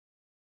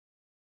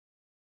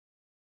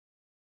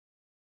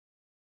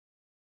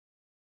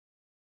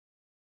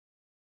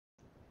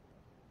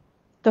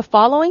The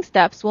following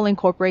steps will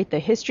incorporate the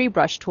History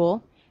Brush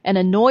tool and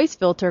a noise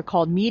filter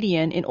called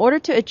Median in order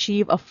to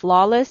achieve a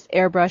flawless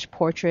airbrush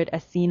portrait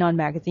as seen on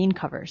magazine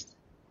covers.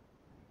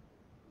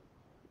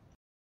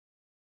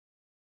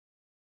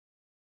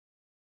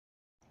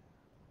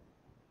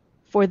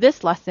 For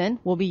this lesson,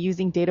 we'll be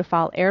using data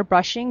file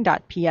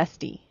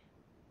airbrushing.psd.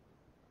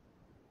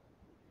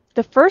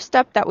 The first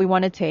step that we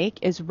want to take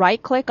is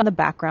right-click on the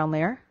background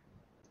layer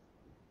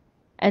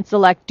and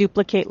select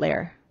Duplicate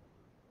Layer.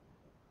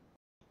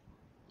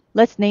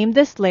 Let's name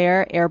this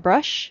layer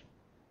Airbrush.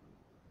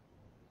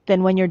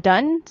 Then when you're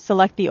done,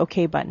 select the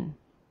OK button.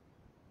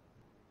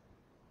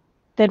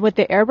 Then with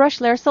the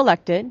airbrush layer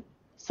selected,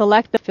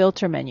 select the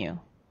Filter menu.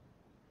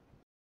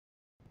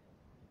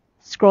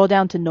 Scroll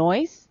down to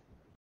Noise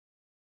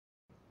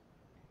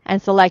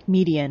and select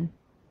Median.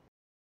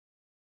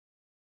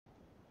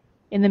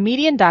 In the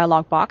Median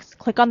dialog box,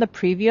 click on the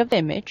preview of the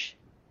image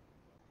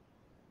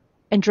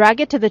and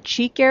drag it to the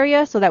cheek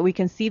area so that we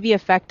can see the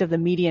effect of the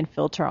Median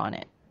filter on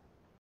it.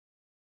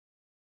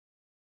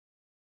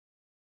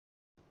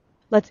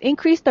 Let's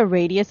increase the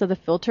radius of the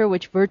filter,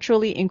 which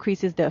virtually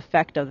increases the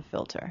effect of the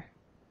filter.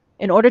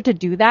 In order to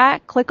do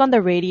that, click on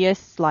the radius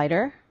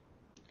slider,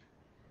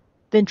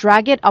 then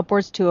drag it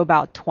upwards to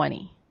about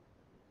 20.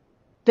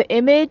 The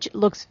image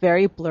looks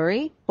very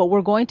blurry, but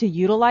we're going to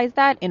utilize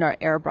that in our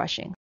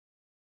airbrushing.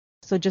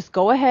 So just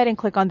go ahead and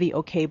click on the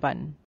OK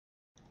button.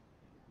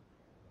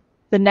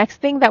 The next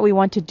thing that we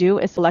want to do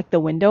is select the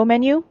Window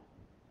menu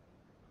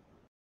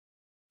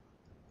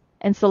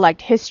and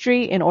select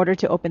History in order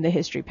to open the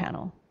History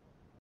panel.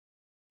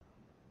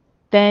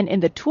 Then in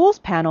the Tools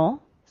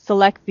panel,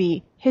 select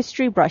the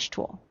History Brush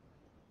tool.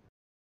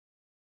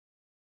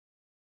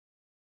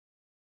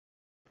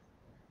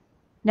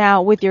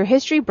 Now, with your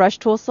History Brush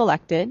tool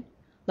selected,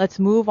 let's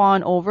move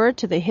on over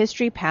to the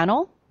History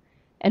panel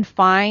and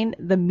find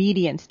the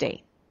Median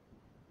state.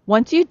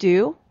 Once you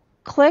do,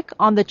 click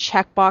on the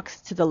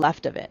checkbox to the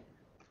left of it.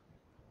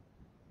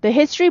 The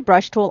History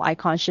Brush tool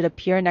icon should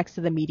appear next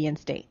to the Median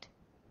state.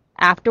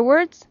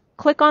 Afterwards,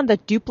 click on the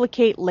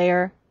Duplicate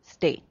Layer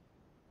state.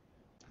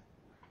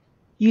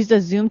 Use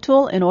the Zoom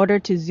tool in order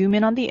to zoom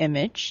in on the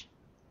image.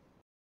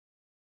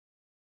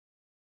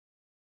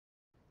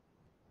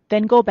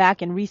 Then go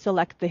back and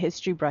reselect the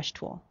History Brush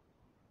tool.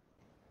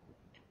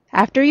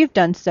 After you've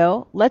done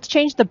so, let's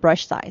change the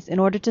brush size in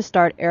order to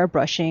start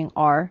airbrushing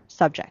our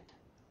subject.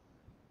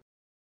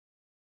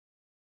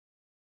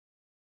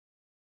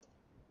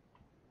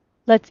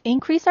 Let's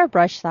increase our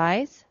brush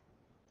size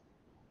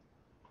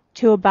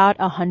to about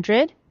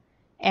 100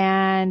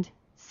 and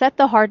set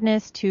the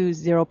hardness to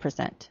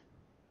 0%.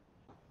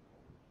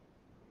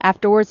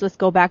 Afterwards, let's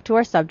go back to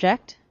our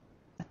subject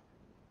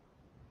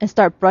and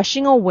start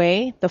brushing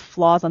away the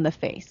flaws on the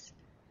face.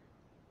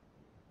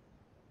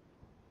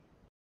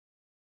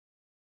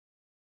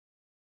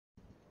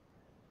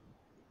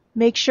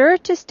 Make sure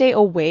to stay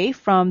away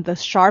from the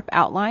sharp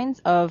outlines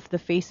of the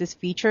face's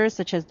features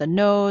such as the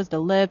nose, the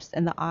lips,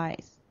 and the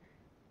eyes.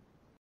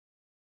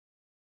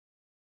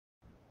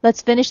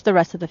 Let's finish the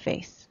rest of the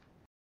face.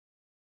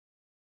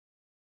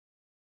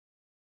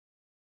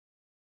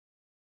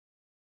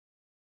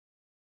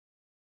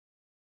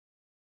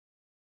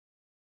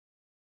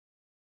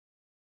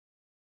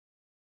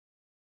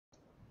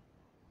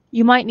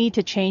 You might need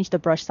to change the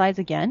brush size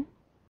again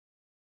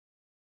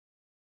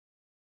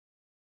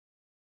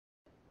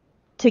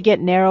to get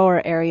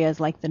narrower areas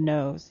like the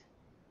nose.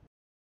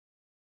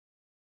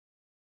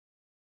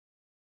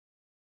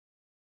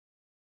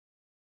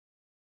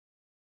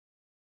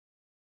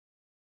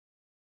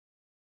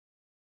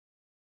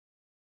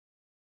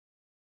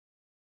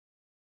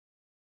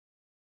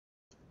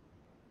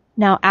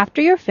 Now,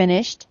 after you're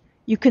finished,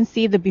 you can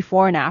see the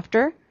before and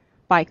after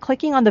by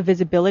clicking on the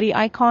visibility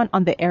icon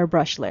on the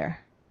airbrush layer.